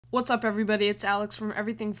What's up, everybody? It's Alex from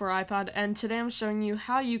Everything for iPod, and today I'm showing you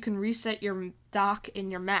how you can reset your dock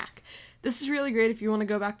in your Mac. This is really great if you want to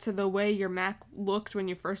go back to the way your Mac looked when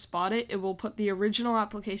you first bought it. It will put the original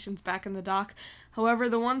applications back in the dock. However,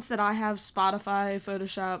 the ones that I have, Spotify,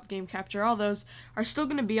 Photoshop, Game Capture, all those, are still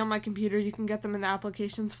going to be on my computer. You can get them in the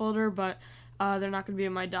applications folder, but they're not going to be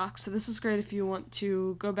in my dock. So this is great if you want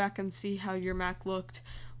to go back and see how your Mac looked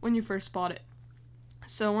when you first bought it.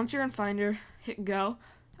 So once you're in Finder, hit go,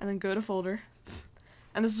 and then go to folder,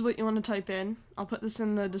 and this is what you want to type in. I'll put this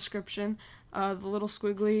in the description, the little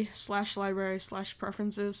squiggly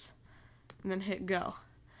 /library/preferences, and then hit go.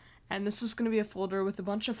 And this is going to be a folder with a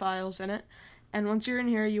bunch of files in it, and once you're in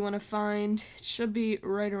here, you want to find, it should be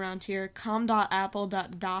right around here,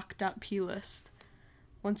 com.apple.doc.plist.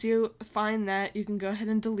 Once you find that, you can go ahead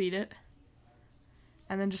and delete it,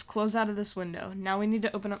 and then just close out of this window. Now we need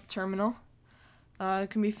to open up Terminal. It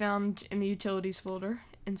can be found in the Utilities folder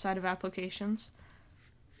inside of Applications,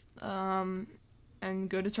 and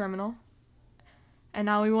go to Terminal. And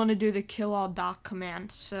now we want to do the killall doc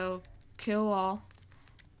command. So killall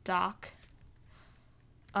doc,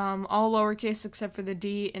 all lowercase except for the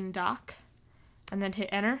D in doc, and then hit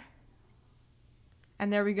enter.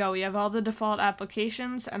 And there we go. We have all the default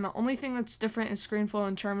applications, and the only thing that's different is ScreenFlow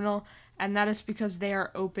and Terminal, and that is because they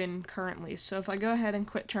are open currently. So if I go ahead and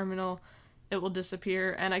quit Terminal, it will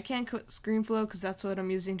disappear, and I can't quit ScreenFlow because that's what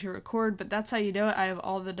I'm using to record, but that's how you do it. I have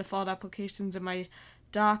all the default applications in my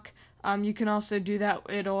dock. You can also do that.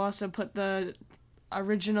 It'll also put the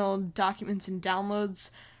original documents in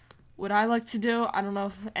downloads. What I like to do, I don't know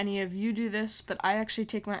if any of you do this, but I actually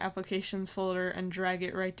take my applications folder and drag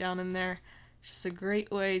it right down in there. It's just a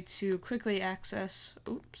great way to quickly access,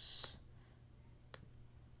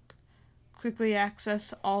 quickly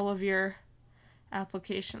access all of your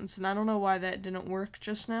applications. And I don't know why that didn't work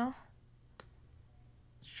just now.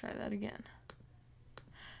 Let's try that again.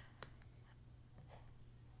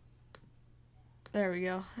 There we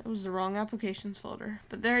go. It was the wrong applications folder.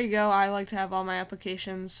 But there you go. I like to have all my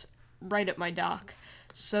applications right at my dock.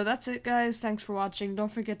 So that's it, guys. Thanks for watching.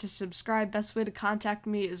 Don't forget to subscribe. Best way to contact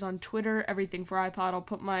me is on Twitter, Everything for iPod. I'll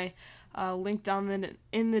put my link down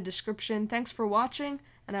in the description. Thanks for watching,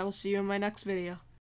 and I will see you in my next video.